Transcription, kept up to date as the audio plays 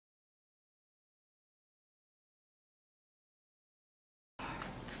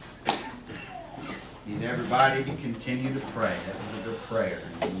Need everybody to continue to pray. That was a good prayer,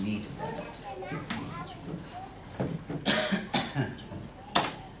 and we needed that.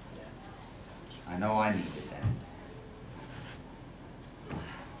 I know I needed that.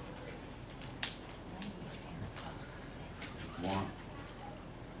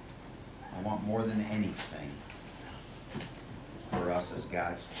 I want more than anything for us as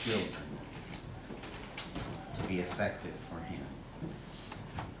God's children to be effective for Him.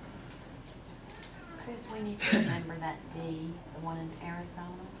 Chris, we need to remember that D, the one in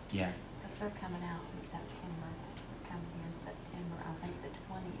Arizona. Yeah. Because they're coming out in September. They're coming here in September, I think the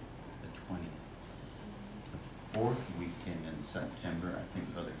 20th. The 20th. The fourth weekend in September, I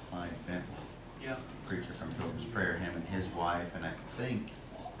think Brother Clyde Bent, preacher from Philip's Prayer, him and his wife, and I think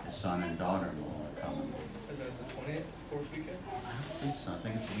his son and daughter-in-law are coming. Is that the 20th, fourth weekend? I don't think so. I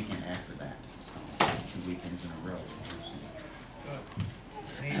think it's the weekend after that. So 2 weekends in a row.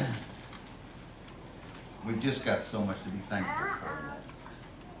 We've just got so much to be thankful for.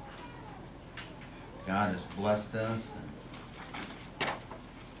 God has blessed us. And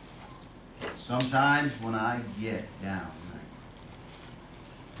sometimes when I get down,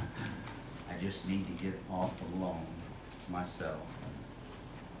 I just need to get off alone myself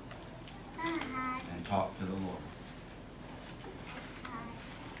and talk to the Lord.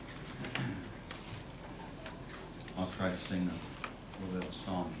 I'll try to sing a little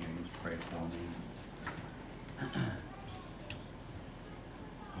song here. You just pray for me.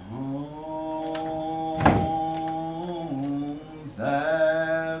 Oh,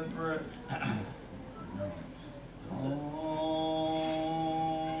 that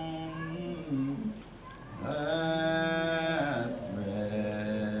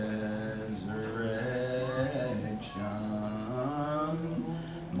resurrection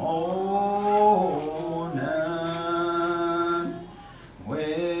morning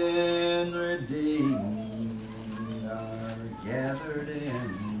when redeemed are gathered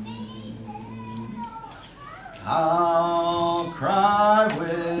in, I'll cry with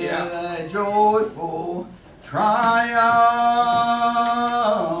a joyful triumph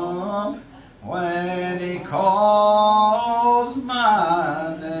when He calls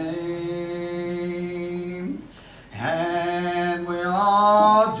my name, and we'll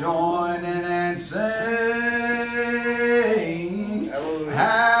all join in and sing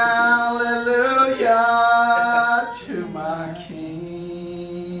hallelujah to my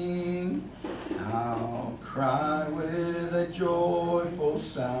King. I'll cry with a joyful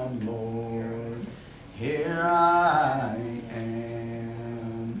sound, Lord, here I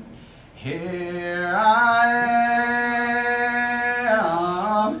am, here I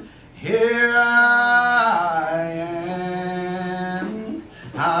am, here I am.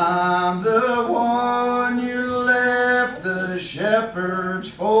 I'm the one you left the shepherd's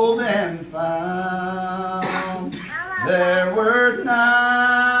fold and found. There were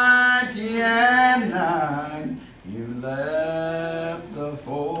 99, you left the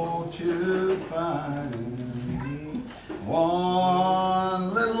fold to find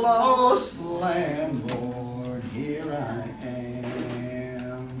one little lost lamb, Lord, here I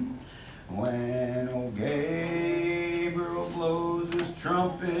am. When old Gabriel blows his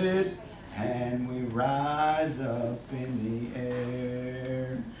trumpet and we rise up in the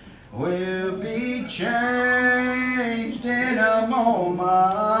air, we'll be changed in a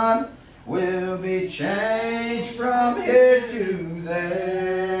moment. We'll be changed from here to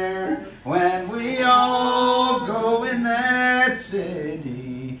there when we all go in that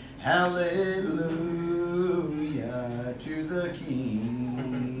city. Hallelujah to the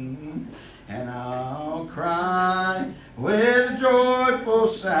King. And I'll cry with a joyful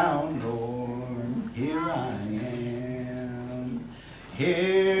sound, Lord, here I am,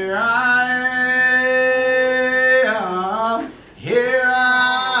 here I am, here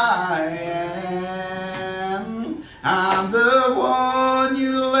I am. I'm the one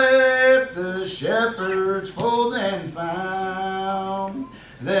you left the shepherd's fold and found.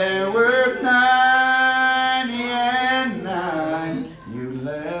 There were 99, you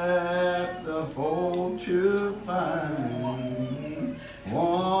left the fold to find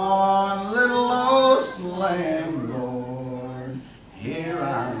one little lost lamb, Lord, here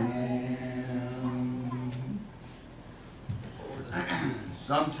I am.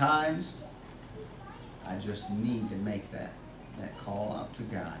 Sometimes I just need to make that call out to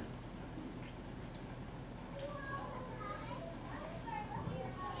God.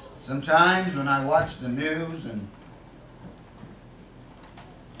 Sometimes when I watch the news and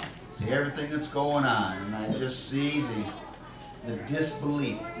see everything that's going on, and I just see the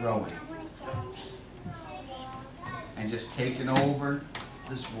disbelief growing and just taking over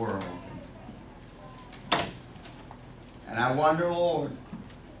this world. And I wonder, Lord,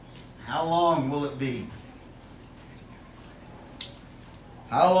 how long will it be?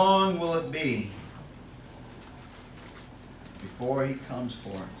 How long will it be before He comes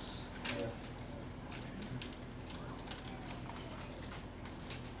for us?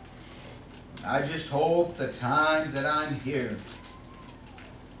 I just hope the time that I'm here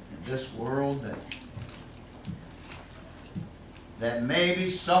in this world that maybe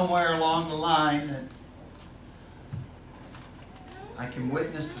somewhere along the line that I can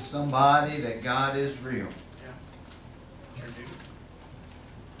witness to somebody that God is real.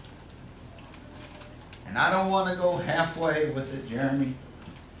 And I don't want to go halfway with it, Jeremy.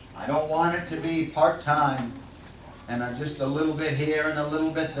 I don't want it to be part-time and just a little bit here and a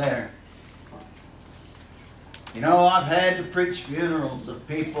little bit there. You know, I've had to preach funerals of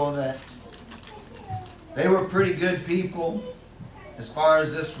people that they were pretty good people as far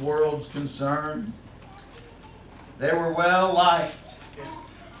as this world's concerned. They were well liked.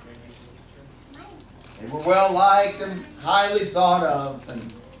 They were well liked and highly thought of.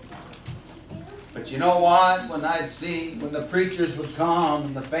 But you know what? When the preachers would come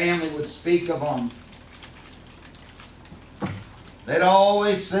and the family would speak of them, they'd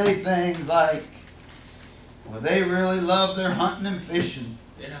always say things like, well, they really loved their hunting and fishing.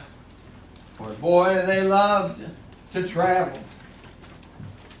 Yeah. Or, boy, they loved to travel.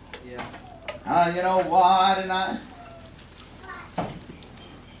 Yeah. You know what? And I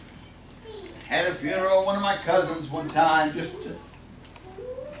had a funeral of one of my cousins one time, just a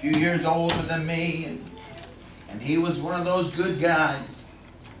few years older than me, and he was one of those good guys.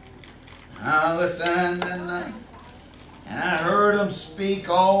 Listen, and I heard him speak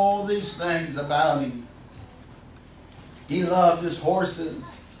all these things about him. He loved his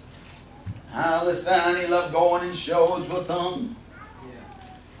horses. Listen, he loved going in shows with them.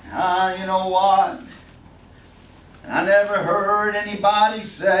 Yeah. You know what? I never heard anybody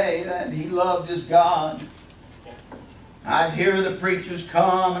say that he loved his God. I'd hear the preachers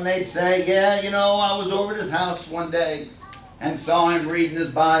come and they'd say, yeah, you know, I was over at his house one day and saw him reading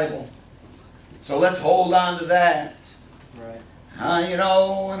his Bible. So let's hold on to that. Right. You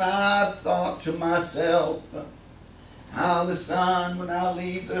know, and I thought to myself, listen, when I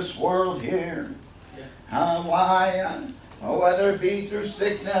leave this world here, whether it be through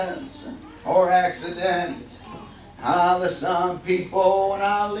sickness or accident, listen, people, when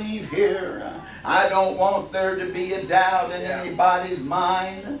I leave here, I don't want there to be a doubt in anybody's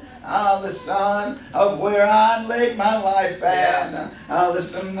mind, listen, of where I laid my life at,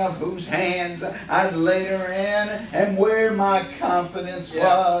 listen, of whose hands I'd lay her in, and where my confidence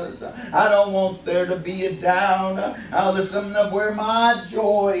was. I don't want there to be a doubt, listen, of where my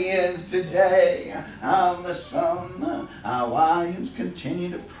joy is today. Listen, I just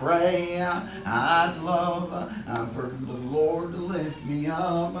continue to pray. I'd love for the Lord to lift me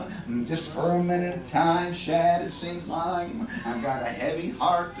up. Just for a minute of time, Shad, it seems like I've got a heavy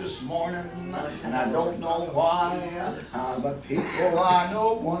heart this morning, and I don't know why, but people, I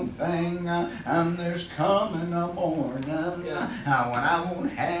know one thing, and there's coming a morning when I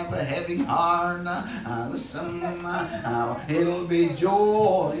won't have a heavy heart. Listen, it'll be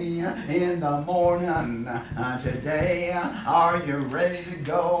joy in the morning. Today, are you ready to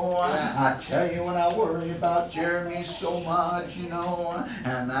go? I tell you, when I worry about Jeremy so much, you know,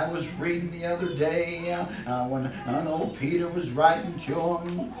 and I was reading the other day when an old Peter was writing to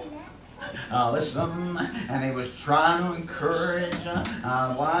him. Listen, and he was trying to encourage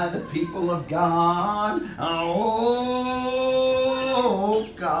why the people of God,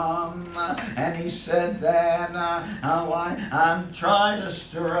 come, and he said that why I'm trying to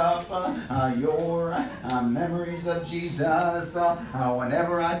stir up your memories of Jesus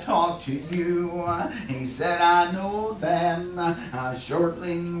whenever I talk to you. He said, I know that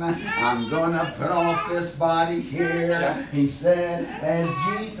shortly I'm gonna put off this body here. He said, as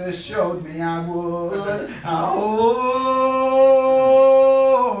Jesus showed me I would.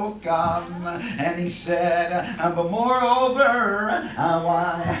 Come, and he said, but moreover,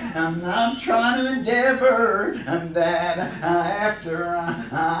 why I'm trying to endeavor that after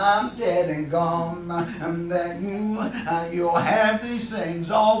I'm dead and gone, that you'll have these things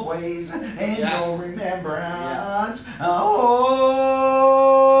always in your remembrance.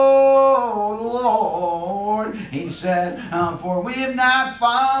 Lord, he said, for we have not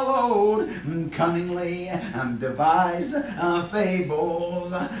followed cunningly devised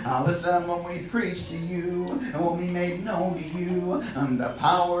fables. Listen, when we preach to you, and when we made known to you the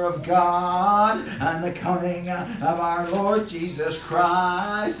power of God and the coming of our Lord Jesus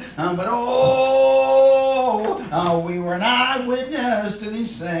Christ. But We were an eyewitness to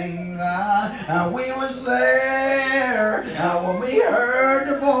these things. We was there when we heard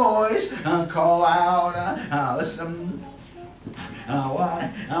the voice call out. Listen.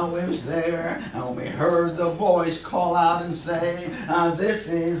 We was there when we heard the voice call out and say, this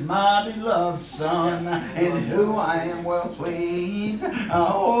is my beloved Son, in whom I am well pleased.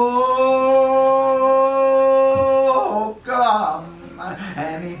 Oh, God.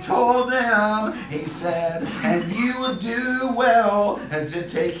 And he told them, he said, and you would do well to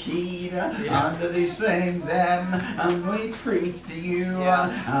take heed unto these things and we preach to you.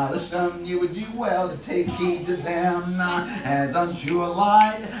 Listen, you would do well to take heed to them as unto a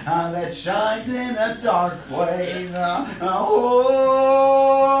light that shines in a dark place. Oh,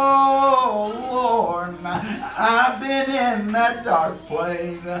 Lord, I've been in that dark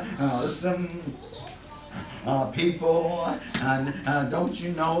place. Listen, people, don't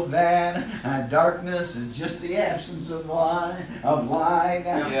you know that darkness is just the absence of light?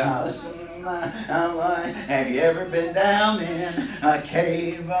 Listen, have you ever been down in a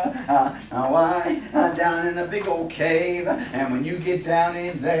cave? Down in a big old cave, and when you get down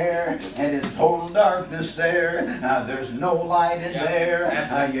in there, and it's total darkness there, there's no light in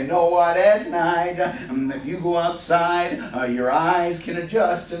there. You know what? At night, if you go outside, your eyes can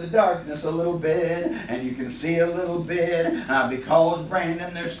adjust to the darkness a little bit, and you can see a little bit, because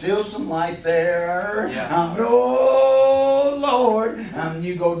Brandon, there's still some light there. Oh Lord,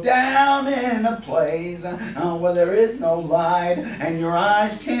 you go down in a place where there is no light, and your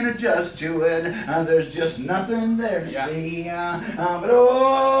eyes can't adjust to it. There's just nothing there to see. But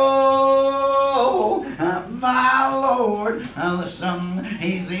oh, my Lord, listen,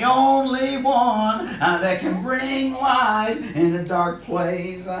 He's the only one that can bring light in a dark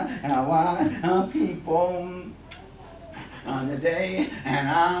place. People on the day, and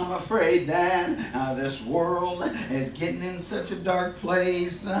I'm afraid that this world is getting in such a dark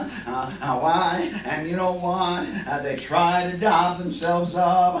place. And you know what? They try to dob themselves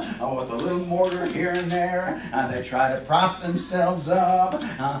up with a little mortar here and there. They try to prop themselves up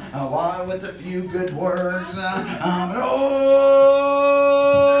with a few good words. But oh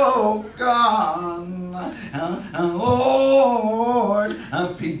God, Lord,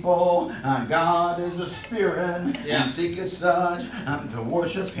 people, God is a spirit, and seeketh such to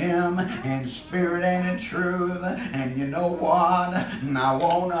worship Him in spirit and in truth. And you know what? I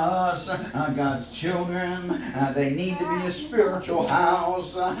want us, God's children, they need to be a spiritual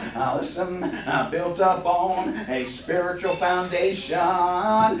house. Listen, built up on a spiritual foundation.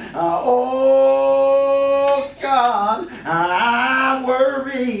 Oh God, I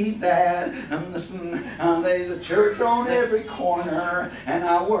worry that, listen, there's a church on every corner, and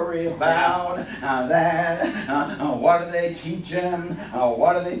I worry about that. What are they teaching?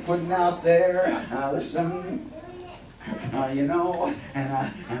 What are they putting out there? Listen, you know, and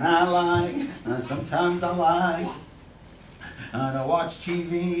I like, sometimes I like to watch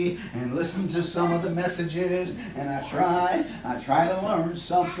TV and listen to some of the messages, and I try to learn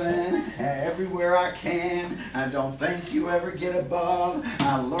something everywhere I can. I don't think you ever get above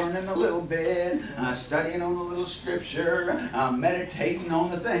learning a little bit, studying on a little scripture, meditating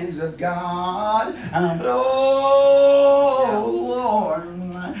on the things of God. But oh Lord,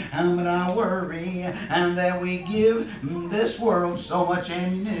 but I worry and that we give this world so much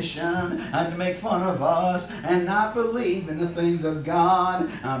ammunition to make fun of us and not believe in the things of God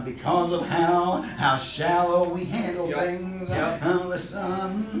because of how shallow we handle things.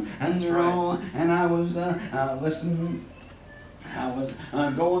 Listen, and you're all, and I was listening. I was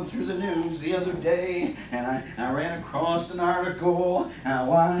going through the news the other day, and I ran across an article,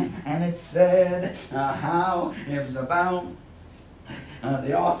 and it said how it was about.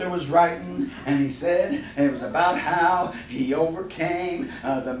 The author was writing, and he said it was about how he overcame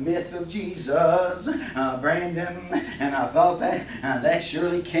the myth of Jesus, Brandon. And I thought that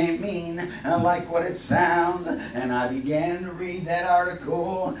surely can't mean like what it sounds. And I began to read that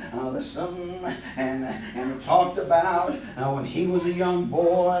article, listen, and it talked about when he was a young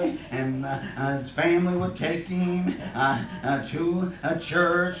boy, and his family would take him to a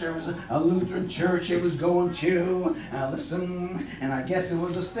church. There was a Lutheran church he was going to. Listen, and I guess it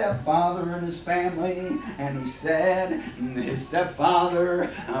was a stepfather in his family, and he said his stepfather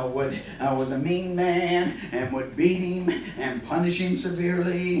was a mean man and would beat him and punish him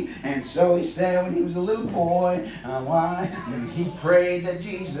severely. And so he said when he was a little boy, he prayed that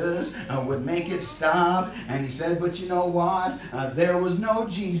Jesus would make it stop. And he said, but you know what? There was no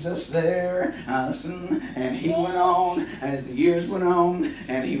Jesus there. Listen, and he went on as the years went on,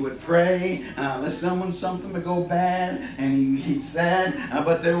 and he would pray. Listen, when something would go bad, and he he said,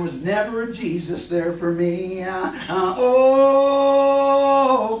 but there was never a Jesus there for me.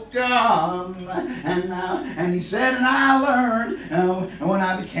 Oh, God. And he said, and I learned when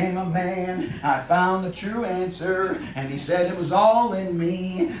I became a man, I found the true answer. And he said it was all in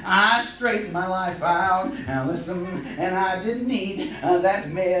me. I straightened my life out. Now listen, and I didn't need that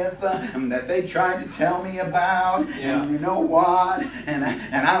myth that they tried to tell me about. Yeah. And you know what? And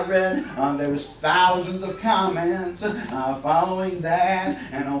I read there was thousands of comments following that,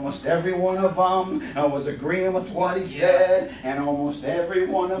 and almost every one of them was agreeing with what he said, and almost every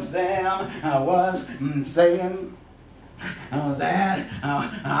one of them was saying that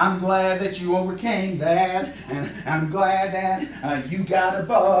I'm glad that you overcame that, and I'm glad that you got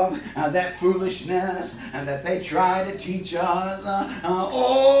above that foolishness and that they try to teach us.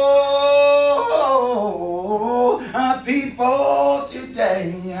 People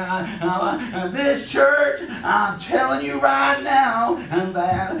today, this church, I'm telling you right now, and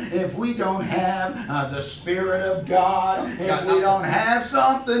that if we don't have the Spirit of God, if we don't have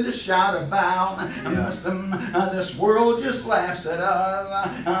something to shout about, listen, this world just laughs at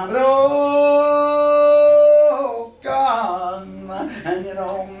us. But oh, God, and you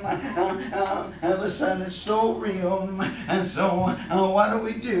know, listen, it's so real. And so, what do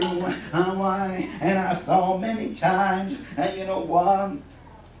we do? Why? And I've thought many times, and you know what?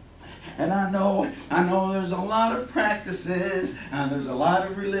 And I know there's a lot of practices, there's a lot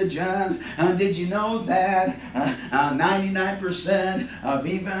of religions. Did you know that 99% of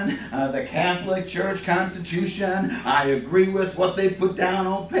even the Catholic Church Constitution, I agree with what they put down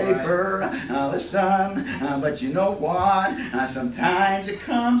on paper. Right. Listen, but you know what? Sometimes it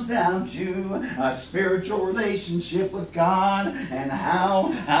comes down to a spiritual relationship with God, and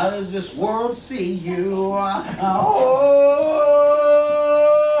how does this world see you?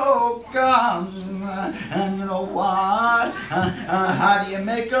 Oh, God, and you know what? How do you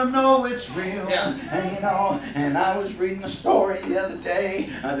make them know it's real? Yeah. And you know, and I was reading a story the other day.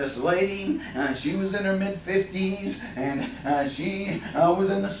 This lady, she was in her mid-50s, and she was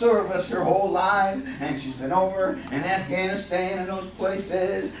in the service her whole life, and she's been over in Afghanistan and those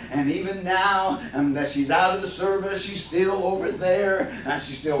places, and even now that she's out of the service, she's still over there.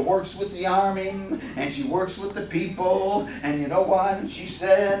 She still works with the army, and she works with the people, and you know what? She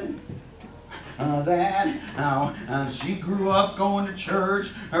said that she grew up going to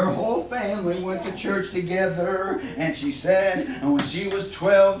church. Her whole family went to church together, and she said when she was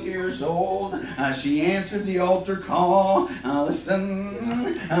 12 years old, she answered the altar call. Listen,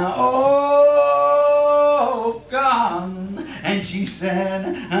 oh, God. And she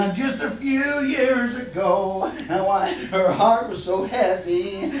said just a few years ago, her heart was so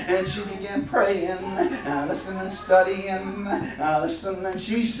heavy, and she began praying, listen, and studying, listen, and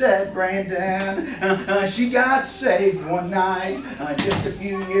she said, Brandon, she got saved one night just a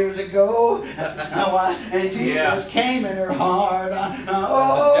few years ago, and Jesus came in her heart.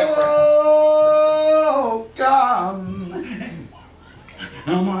 Oh, God.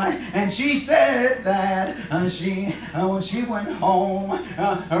 And she said that when she went home,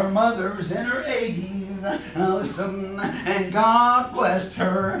 her mother was in her 80s. Listen, and God blessed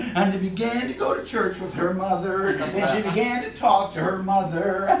her, and she began to go to church with her mother, and she began to talk to her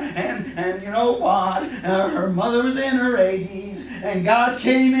mother, and you know what? Her mother was in her 80s, and God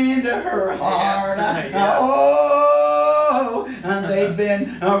came into her heart. And they've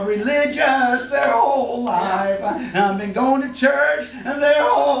been religious their whole life. Been going to church their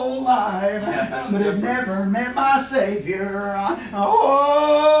whole life, but have never met my Savior.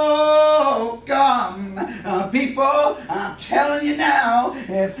 Oh, God. People, I'm telling you now,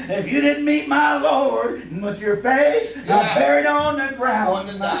 if you didn't meet my Lord with your face buried on the ground,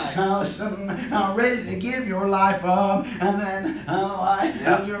 listen, ready to give your life up, and then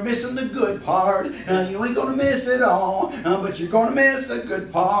you're missing the good part. You ain't going to miss it all, but you're going to miss the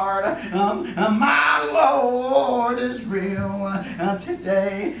good part. My Lord is real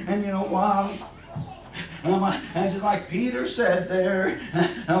today, and you know what? Just like Peter said there,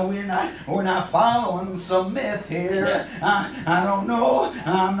 we're not following some myth here. I don't know.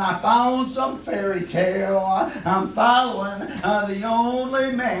 I'm not following some fairy tale. I'm following the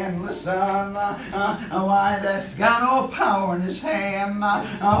only man, listen, that's got all power in his hand.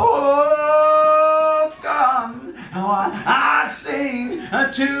 Oh, God. I've seen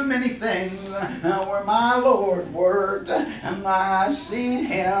too many things where my Lord worked, and I've seen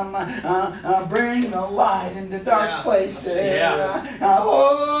Him bring the light into dark places.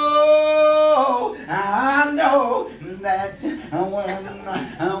 Oh, I know that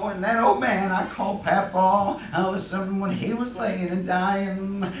when that old man I call Papa, listen, when he was laying and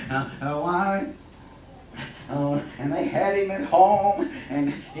dying, and they had him at home,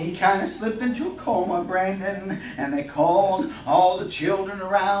 and he kind of slipped into a coma, Brandon, and they called all the children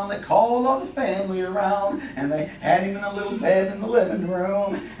around, they called all the family around, and they had him in a little bed in the living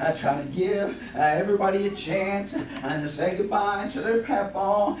room, trying to give everybody a chance and to say goodbye to their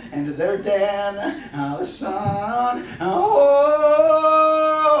papa and to their dad, the son. Oh,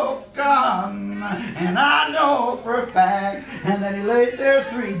 God. And I know for a fact and that he laid there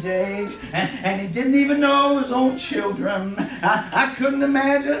 3 days and he didn't even know his own children. I couldn't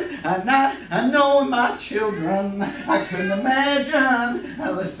imagine not knowing my children. I couldn't imagine,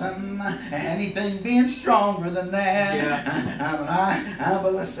 listen, anything being stronger than that. Yeah.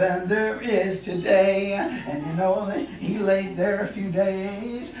 But listen, there is today, and you know he laid there a few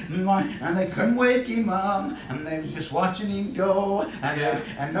days and they couldn't wake him up, and they was just watching him go,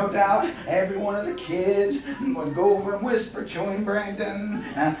 and no doubt every one of the kids would go over and whisper to him, Brandon,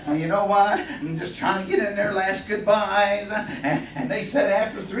 you know what, I'm just trying to get in their last goodbyes. And they said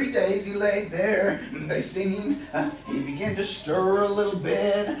after 3 days he laid there, and they seen him, he began to stir a little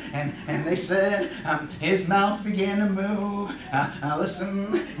bit, and they said his mouth began to move.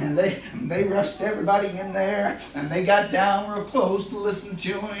 Listen, and they rushed everybody in there, and they got down real close to listen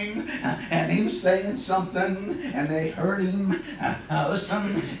to him, and he was saying something, and they heard him.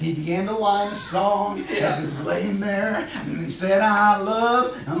 Listen, he began to line a song as he was laying there, and he said, I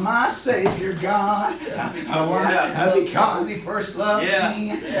love my Savior God, because he first loved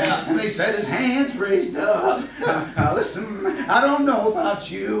me. And they said his hands raised up. Listen, I don't know about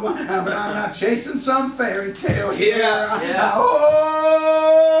you, but I'm not chasing some fairy tale here.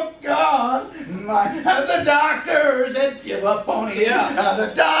 Oh, God, the doctors had give up on him.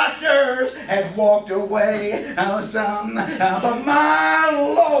 The doctors had walked away. Listen, but my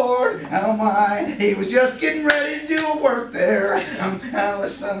Lord, oh my, he was just getting ready to do a work there.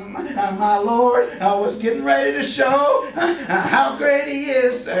 Listen, my Lord, I was getting ready to show how great he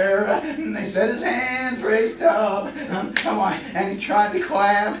is there. And they said his hands raised up. And he tried to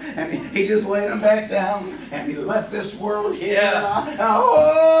clap, and he just laid them back down, and he left this world here.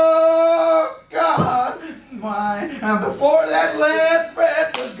 Oh, God. Before that last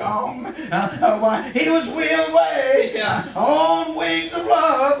breath was gone, he was wheeled away on wings of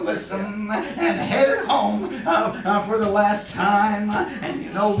love, listen, and headed home for the last time. And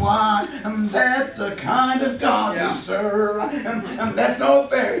you know what? That's the kind of God we serve. That's no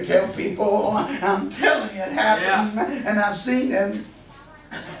fairy tale, people. I'm telling you, it happened, and I've seen it.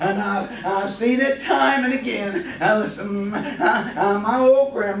 And I've seen it time and again. Listen, my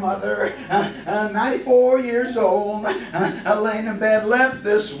old grandmother, 94 years old, laying in bed, left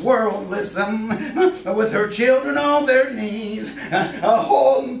this world, listen, with her children on their knees,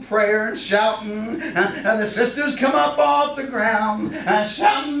 holding prayer and shouting. The sisters come up off the ground,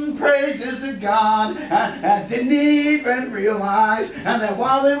 shouting praises to God. Didn't even realize that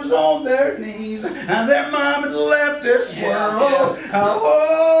while they was on their knees, their mom had left this world.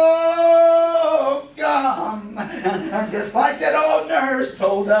 Oh, God, just like that old nurse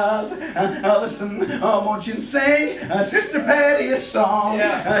told us. Listen, won't you sing Sister Patty a song?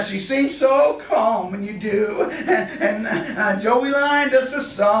 She seems so calm when you do. And Joey lined us a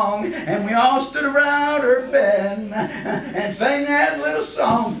song, and we all stood around her bed and sang that little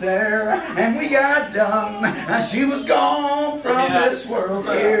song there, and we got done. She was gone from this world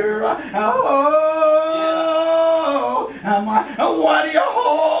here. What are you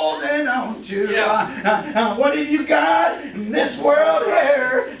holding on to? What have you got in this world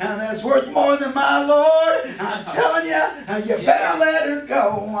here that's worth more than my Lord? I'm telling you, you better let her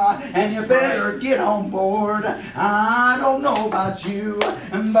go, and you better get on board. I don't know about you,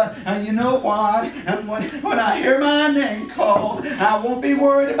 but you know what? When I hear my name called, I won't be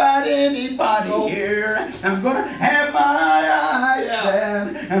worried about anybody here. I'm going to have my eyes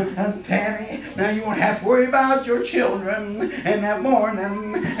set. And Tammy, now you won't have to worry about your children in that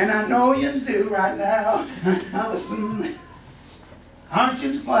morning, and I know you do right now. Now listen, aren't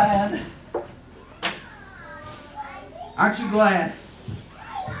you glad? Aren't you glad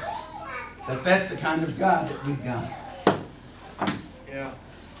that that's the kind of God that we've got?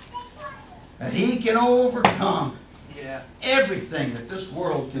 That he can overcome everything that this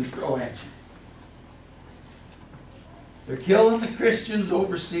world can throw at you. They're killing the Christians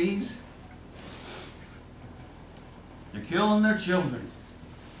overseas. They're killing their children.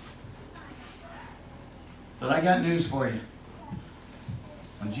 But I got news for you.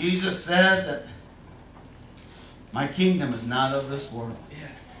 When Jesus said that my kingdom is not of this world,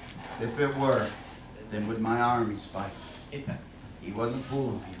 if it were, then would my armies fight? He wasn't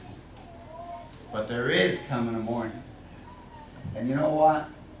fooling people. But there is coming a morning. And you know what?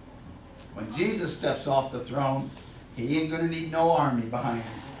 When Jesus steps off the throne, he ain't going to need no army behind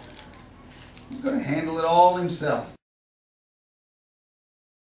him. He's going to handle it all himself.